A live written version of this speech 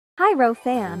Hi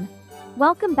fam.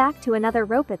 Welcome back to another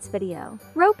Ropets video.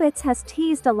 Ropets has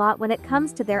teased a lot when it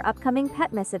comes to their upcoming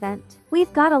petmas event.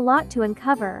 We've got a lot to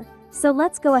uncover, so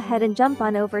let's go ahead and jump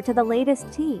on over to the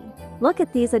latest tea. Look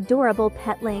at these adorable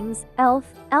petlings. Elf,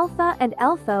 Alpha and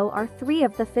Elfo are 3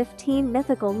 of the 15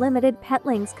 mythical limited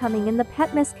petlings coming in the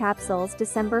petmas capsules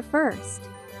December 1st.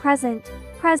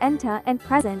 Presenta and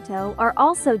Presento are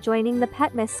also joining the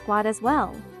petmas squad as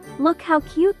well. Look how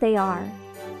cute they are.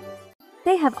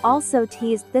 They have also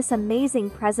teased this amazing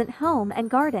present home and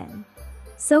garden.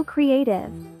 So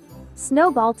creative.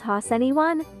 Snowball toss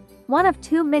anyone? One of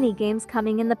 2 mini games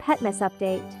coming in the petmas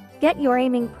update. Get your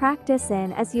aiming practice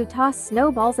in as you toss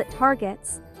snowballs at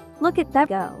targets. Look at them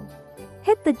go.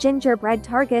 Hit the gingerbread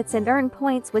targets and earn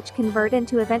points which convert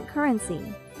into event currency.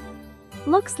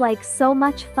 Looks like so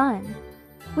much fun.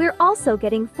 We're also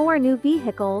getting 4 new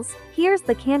vehicles. Here's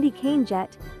the candy cane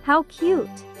jet. How cute.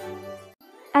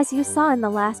 As you saw in the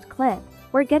last clip,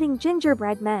 we're getting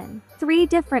gingerbread men. 3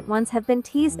 different ones have been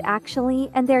teased actually,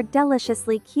 and they're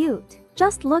deliciously cute.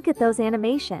 Just look at those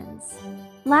animations.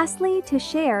 Lastly, to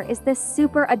share is this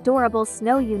super adorable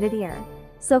snow unit here.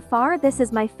 So far this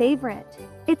is my favorite.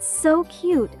 It's so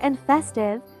cute and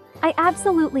festive. I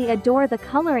absolutely adore the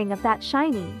coloring of that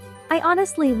shiny. I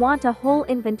honestly want a whole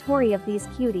inventory of these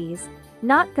cuties,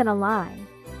 not gonna lie.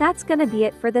 That's gonna be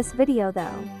it for this video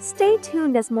though. Stay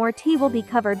tuned as more tea will be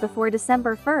covered before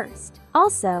December 1st.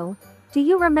 Also, do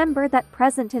you remember that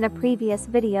present in a previous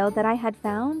video that I had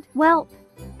found? Well,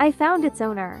 I found its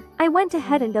owner. I went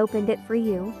ahead and opened it for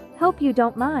you. Hope you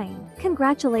don't mind.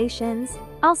 Congratulations.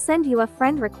 I'll send you a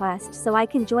friend request so I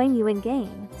can join you in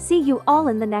game. See you all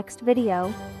in the next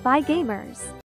video. Bye gamers.